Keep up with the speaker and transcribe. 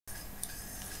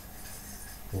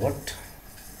What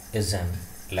is an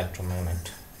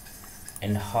electromagnet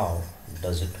and how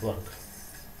does it work?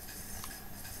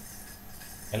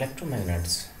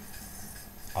 Electromagnets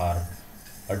are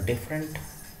different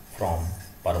from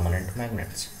permanent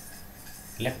magnets.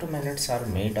 Electromagnets are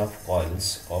made of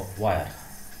coils of wire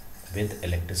with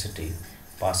electricity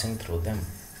passing through them.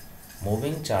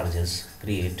 Moving charges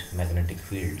create magnetic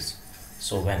fields.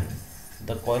 So when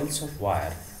the coils of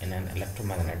wire in an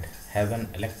electromagnet have an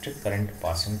electric current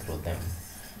passing through them,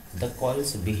 the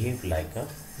coils behave like a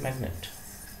magnet.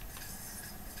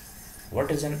 What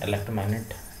is an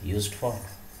electromagnet used for?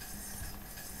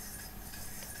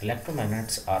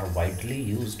 Electromagnets are widely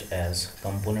used as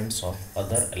components of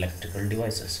other electrical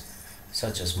devices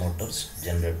such as motors,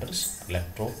 generators,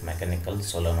 electromechanical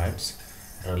solenoids,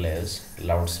 relays,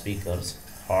 loudspeakers,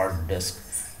 hard disk,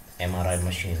 MRI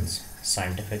machines,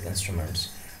 scientific instruments,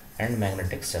 and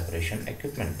magnetic separation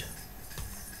equipment.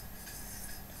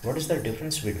 What is the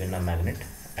difference between a magnet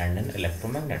and an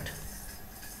electromagnet?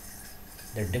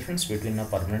 The difference between a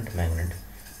permanent magnet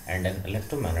and an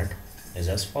electromagnet is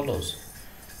as follows.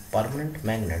 Permanent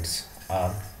magnets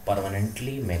are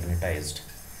permanently magnetized,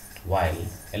 while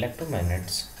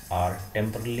electromagnets are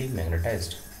temporarily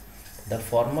magnetized. The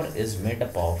former is made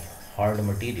up of hard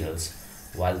materials,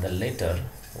 while the latter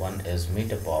one is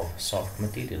made up of soft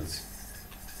materials.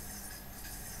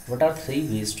 What are three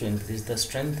ways to increase the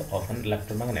strength of an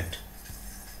electromagnet?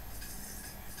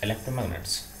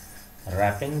 Electromagnets.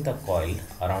 Wrapping the coil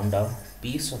around a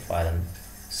piece of iron,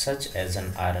 such as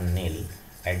an iron nail,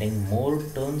 adding more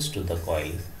turns to the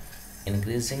coil,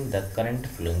 increasing the current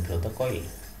flowing through the coil.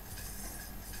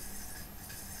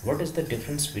 What is the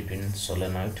difference between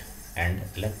solenoid and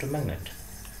electromagnet?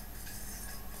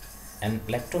 An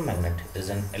electromagnet is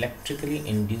an electrically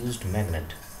induced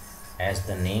magnet. As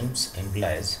the name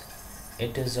implies,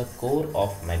 it is a core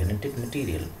of magnetic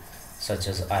material such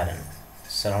as iron,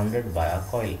 surrounded by a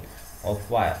coil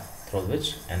of wire through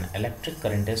which an electric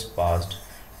current is passed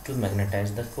to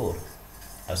magnetize the core.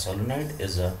 A solenoid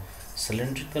is a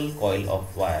cylindrical coil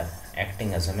of wire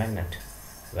acting as a magnet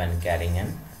when carrying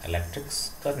an electric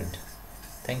current.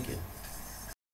 Thank you.